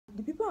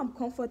I'm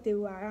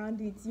comfortable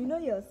around it. You know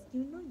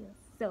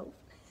yourself.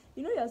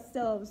 You know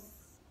yourselves.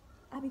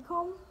 I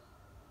become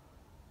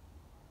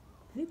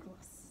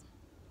vigorous,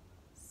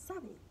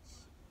 savage.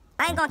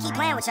 I ain't gonna keep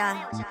playing with y'all.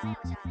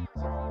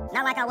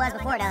 Not like I was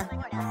before though.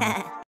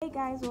 Hey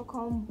guys,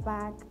 welcome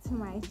back to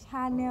my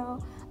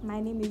channel. My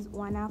name is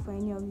Wana, for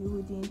any of you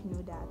who didn't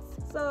know that.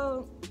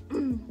 So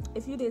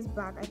a few days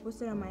back I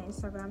posted on my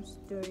Instagram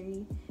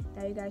story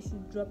that you guys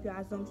should drop your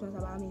assumptions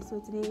about me. So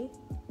today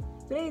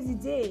is the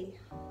day.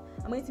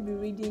 I'm going to be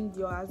reading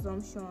your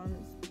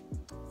assumptions,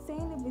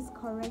 saying if it's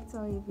correct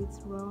or if it's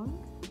wrong.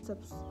 So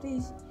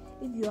please,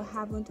 if you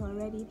haven't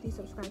already, please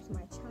subscribe to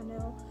my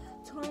channel,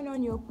 turn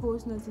on your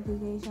post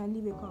notification,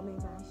 leave a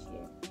comment and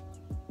share.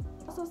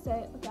 I also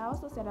said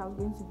I was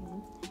going to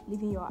be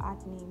leaving your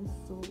art names.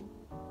 So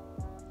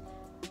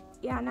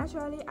yeah,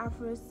 naturally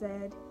Afro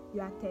said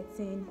you are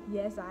 13.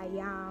 Yes, I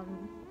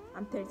am.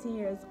 I'm 13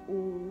 years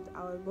old.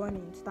 I was born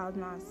in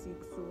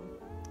 2006. So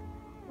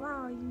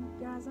wow,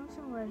 your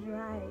assumption was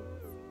right.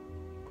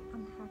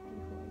 I'm happy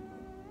for you.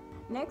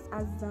 Next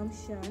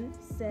assumption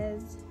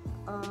says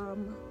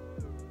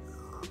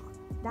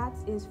that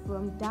is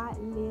from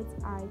that late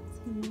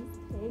artist.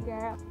 Hey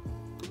girl,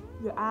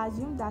 you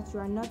assume that you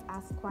are not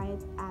as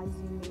quiet as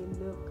you may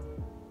look.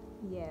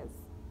 Yes.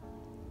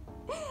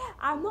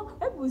 I'm not.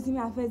 People see me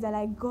at first, they're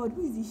like, God,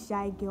 who is this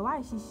shy girl? Why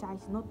is she shy?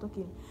 She's not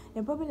talking.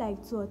 Then probably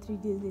like 2 or 3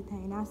 days later,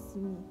 you now see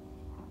me,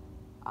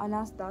 I'll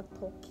now start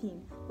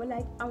talking. But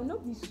like, I will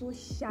not be so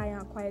shy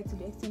and quiet to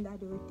the extent that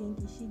they will think,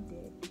 is she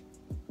dead?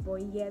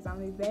 But yes,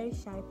 I'm a very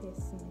shy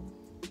person.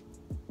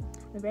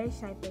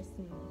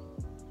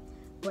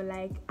 But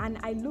like, and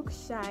I look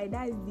shy.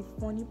 That is the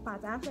funny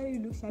part. I actually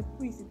look shy.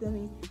 People used to tell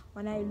me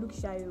when I look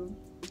shy,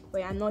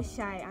 but you're not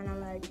shy. And I'm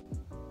like,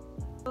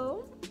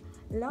 oh.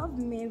 Love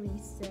Mary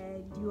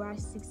said you are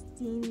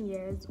 16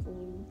 years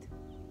old.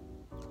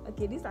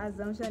 Okay, this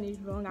assumption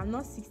is wrong. I'm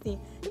not 16.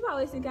 If I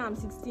was thinking I'm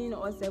 16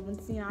 or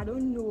 17, I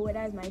don't know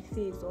whether it's my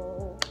face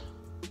or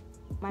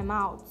my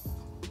mouth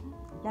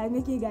that is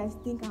making you guys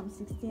think I'm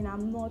 16.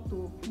 I'm not.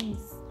 Oh,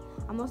 please.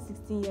 I'm not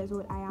 16 years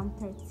old. I am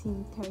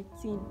 13,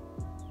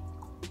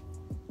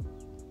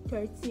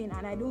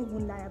 and I don't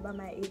even lie about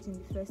my age in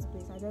the first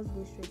place. I just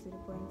go straight to the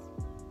point.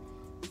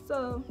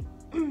 So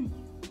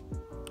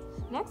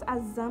next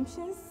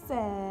assumption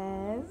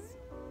says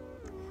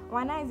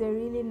Wana is a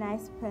really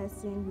nice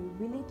person with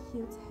really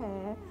cute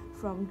hair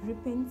from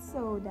dripping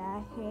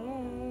soda.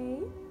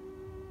 Hey,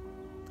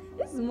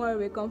 this is more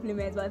of a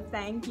compliment, but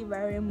thank you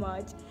very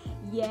much.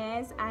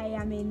 Yes, I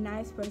am a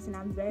nice person.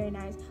 I'm very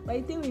nice. But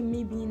the thing with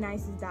me being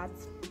nice is that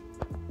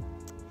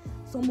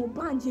some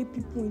Obanje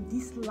people in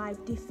this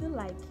life, they feel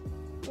like,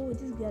 oh,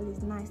 this girl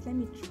is nice. Let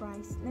me try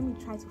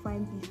to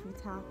find beef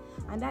with her.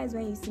 And that is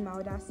when you see my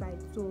other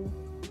side. So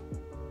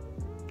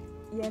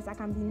yes, I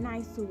can be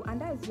nice too, and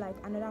that is like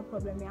another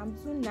problem. I'm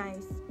too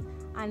nice,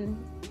 and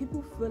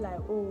people feel like,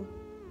 oh,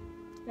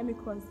 let me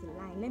cross the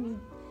line.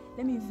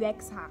 Let me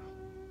vex her.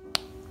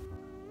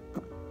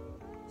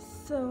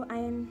 So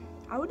I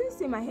wouldn't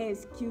say my hair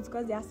is cute,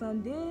 because there are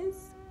some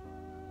days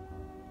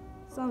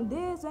when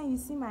you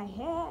see my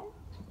hair,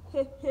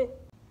 I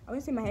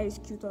wouldn't say my hair is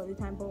cute all the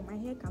time, but my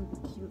hair can be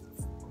cute.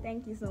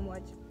 Thank you so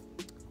much.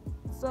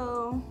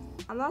 So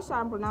I'm not sure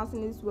I'm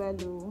pronouncing this well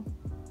though.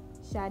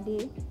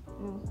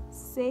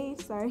 Said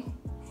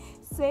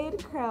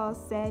Curl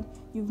said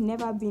you've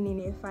never been in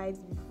a fight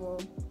before.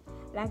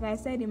 Like I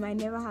said in my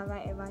Never Have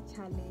I Ever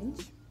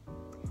challenge,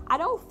 I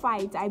don't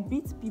fight, I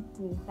beat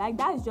people. Like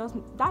that is just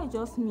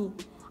me.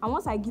 And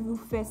once I give you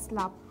first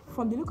slap,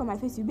 from the look on my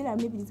face, you'll be like,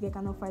 maybe this guy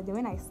cannot fight. Then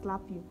when I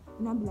slap you,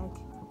 I'll be like,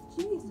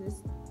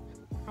 Jesus.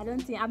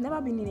 I've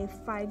never been in a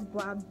fight,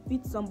 but I've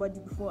beat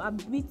somebody before. I've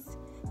beat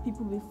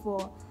people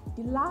before.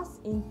 The last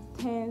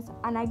intense,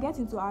 and I get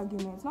into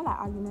arguments, not like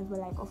arguments, but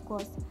like, of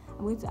course,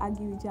 I'm going to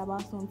argue with you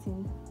about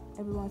something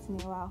every once in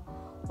a while.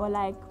 But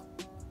like,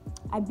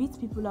 I beat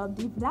people up.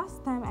 The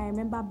last time I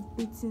remember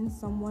beating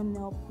someone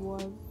up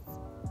was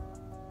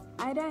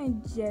either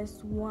in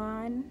just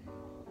one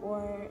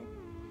or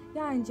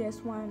in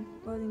just one.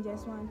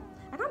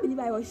 I can't believe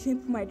I was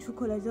showing my true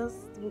color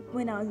just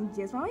when I was in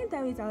just one. When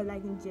I was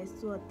like in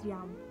just 2 or 3.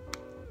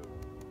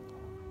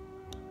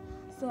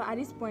 So at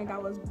this point I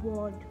was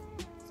bored.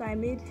 So I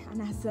made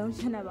an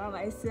assumption about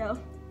myself.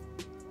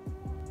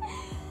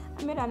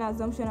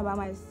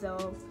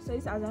 So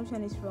this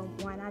assumption is from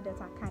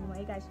Wana.Akanwa.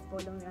 You guys should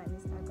follow me on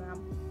Instagram.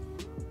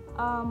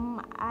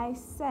 I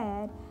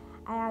said,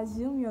 I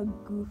assume you're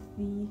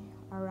goofy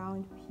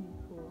around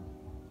people.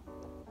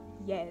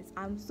 Yes,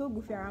 I'm so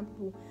goofy around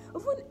people.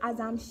 Even as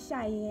I'm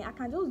shy, I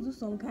can just do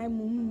some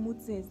kind of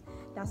things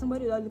that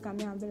somebody will look at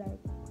me and be like, I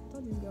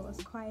thought this girl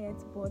was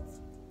quiet, but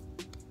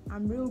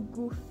I'm real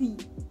goofy.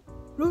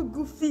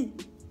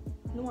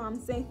 Know what I'm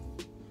saying?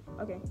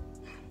 Okay.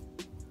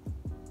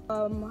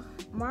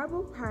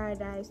 Marble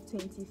Paradise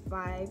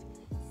 25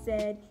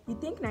 said, you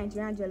think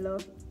Nigerian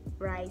jollof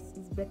rice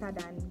is better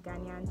than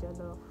Ghanaian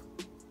jollof?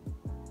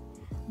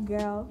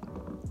 Girl,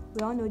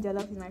 we all know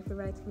jollof is my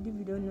favorite food. If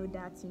you don't know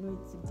that, you know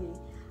it today.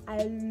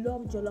 I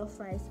love jollof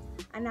rice,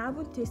 and I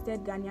haven't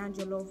tasted Ghanaian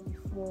jollof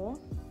before,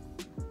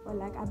 but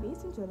like I've been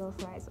eating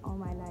jollof rice all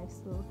my life,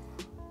 so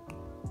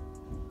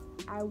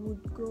I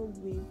would go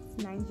with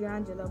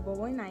Nigerian jollof. But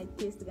when I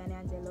taste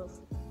Ghanaian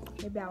jollof,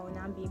 maybe I will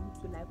not be able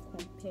to like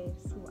compare.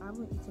 So I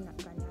haven't eaten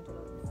Ghanaian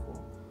jollof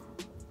before.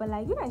 But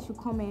like, you guys should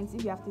comment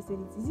if you have tasted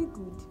it. Is it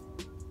good?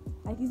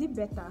 Like, is it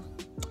better?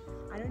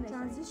 I don't know.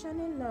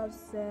 Transitioning Love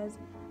says,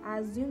 I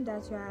assume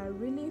that you are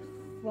really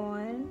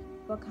fun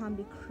but can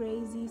be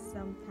crazy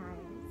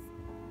sometimes.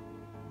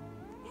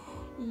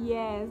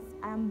 Yes,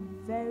 I'm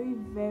very,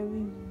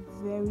 very,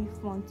 very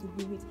fun to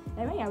be with.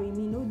 Like when you're with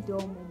me, no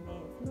dull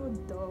moments, no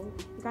dull.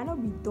 You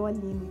cannot be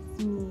dulling with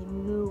me.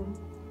 No,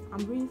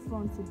 I'm really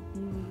fun to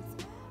be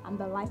with. I'm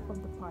the life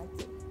of the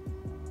party.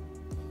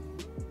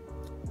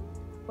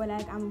 But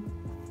like, I'm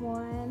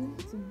fun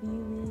to be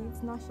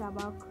with, not sure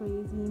about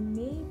crazy,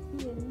 maybe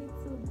a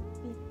little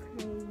bit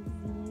crazy,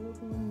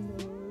 who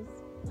knows.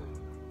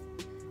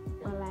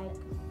 But like,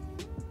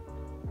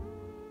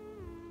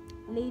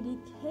 Lady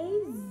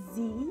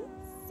KZ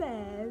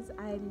says,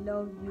 I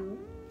love you.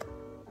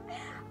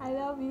 I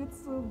love you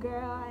too,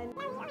 girl.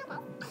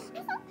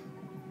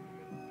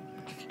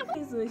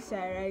 I'm so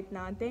shy right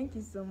now. Thank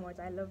you so much.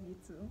 I love you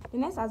too. The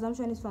next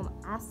assumption is from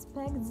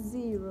Aspect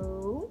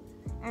Zero,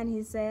 and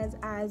he says,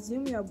 I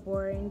assume you're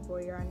boring,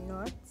 but you're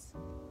not.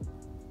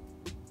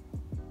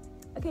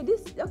 Okay,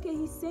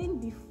 he's saying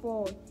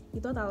before he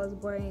thought I was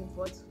boring,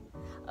 but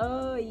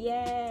oh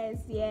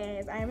yes.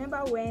 I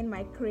remember when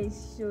my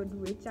craze showed,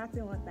 we were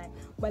chatting one time,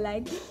 but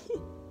like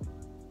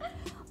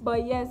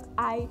but yes,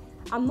 I'm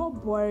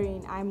not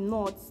boring. I'm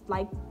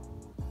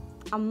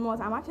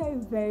actually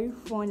very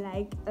fun.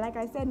 Like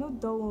I said, no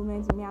dull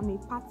moments to me. I'm a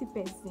party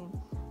person.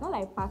 Not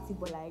like party,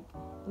 but like,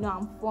 you know,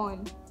 I'm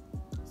fun.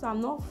 So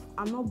I'm not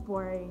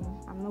boring.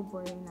 I'm not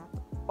boring at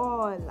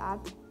all.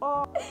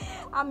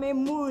 I'm a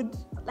mood.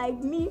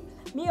 Like me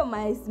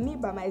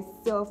by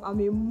myself, I'm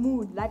a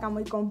mood. Like I'm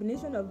a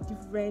combination of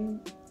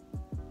different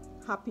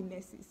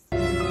happinesses.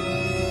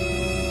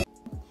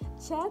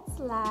 Chat's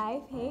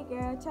Life, hey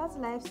girl, Chat's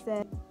Life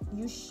said,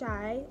 you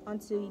shy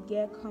until you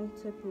get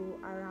comfortable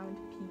around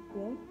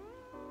people.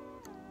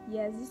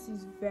 Yes, this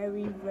is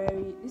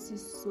this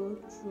is so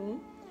true.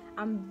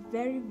 I'm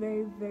very,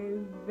 very,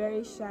 very,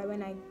 very shy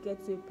when I get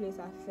to a place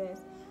at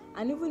first.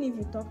 And even if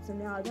you talk to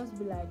me, I'll just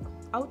be like,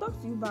 I'll talk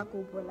to you back,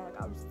 but like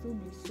I'll still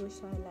be so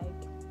shy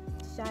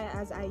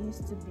as I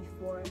used to be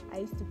before.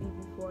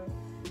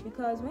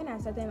 Because when I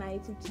started my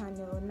YouTube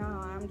channel, now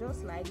I'm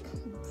just like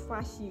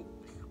flashy.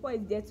 What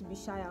is there to be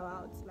shy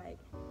about? Like,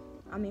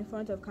 I'm in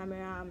front of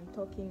camera, I'm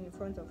talking in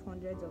front of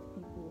hundreds of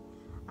people,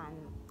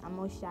 and I'm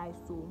not shy,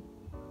 so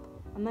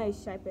I'm not a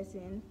shy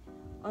person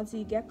until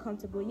you get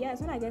comfortable.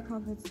 Yes, when I get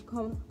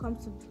comfortable,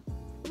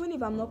 even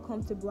if I'm not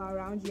comfortable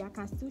around you, I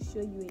can still show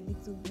you a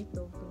little bit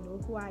of, you know,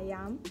 who I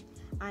am.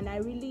 And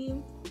I'm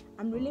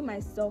really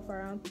myself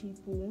around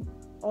people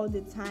all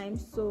the time.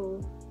 So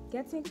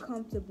getting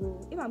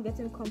comfortable, if I'm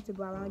getting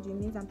comfortable around you,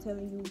 it means I'm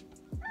telling you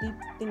deep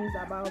things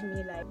about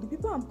me. Like the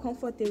people I'm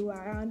comfortable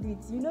around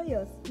with, you know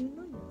yourselves.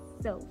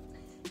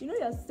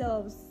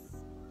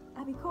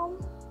 I become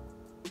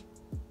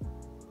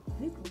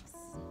vigorous,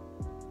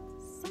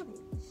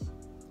 savage.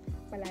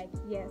 But like,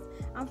 yes.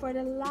 And for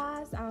the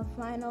last and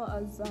final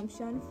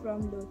assumption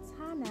from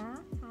Lotana,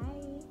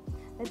 hi.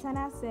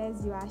 Lotana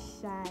says you are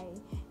shy.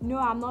 No,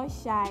 I'm not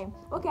shy.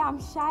 Okay, I'm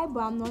shy,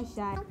 but I'm not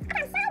shy. I'm shy,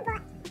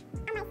 but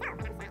I'm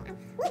myself when I'm shy.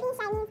 Me being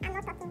shy means I'm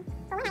not talking.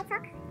 But when I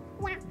talk,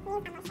 yeah, means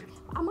I'm not shy.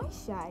 Am I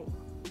shy?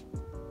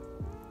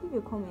 Leave a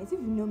comment if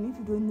you know me, if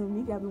you don't know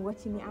me, if you have been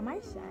watching me. Am I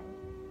shy?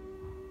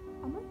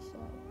 Am I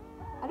shy?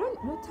 I don't.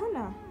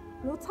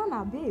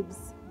 Lotana,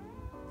 babes,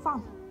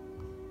 fam.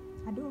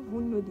 I don't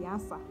even know the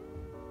answer.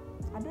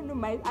 I don't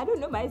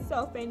know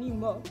myself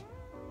anymore.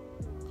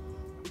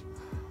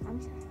 I'm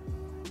shy.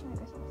 Oh my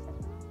gosh,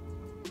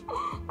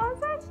 I'm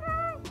so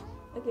shy.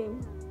 Okay.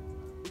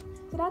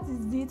 So that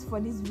is it for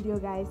this video,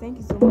 guys. Thank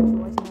you so much for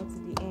watching up to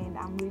the end.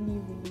 I'm really,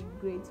 really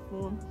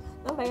grateful.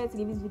 Don't forget to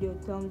give this video a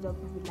thumbs up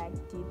if you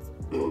liked it.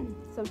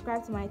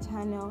 Subscribe to my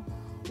channel.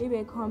 Leave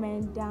a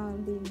comment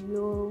down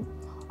below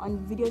on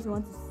videos you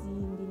want to see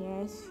in the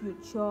nearest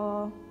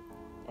future.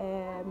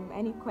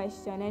 Any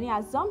question, any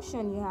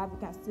assumption you have, you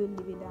can still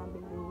leave it down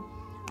below,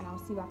 and I'll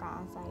see if I can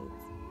answer it.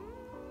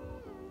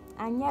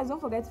 And yes, don't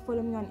forget to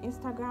follow me on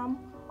Instagram.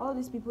 All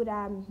these people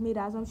that made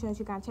assumptions,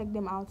 you can check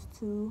them out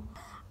too.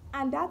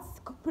 And that's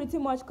pretty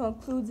much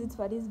concludes it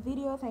for this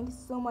video. Thank you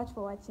so much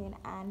for watching,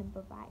 and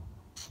bye bye.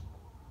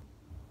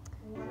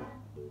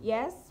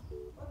 Yes,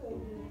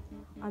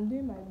 I'm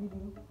doing my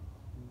video.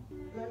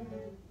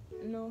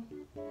 No,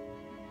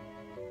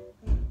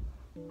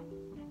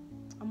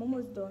 I'm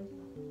almost done.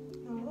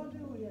 I'm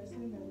wondering what you're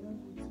saying that you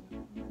don't do it.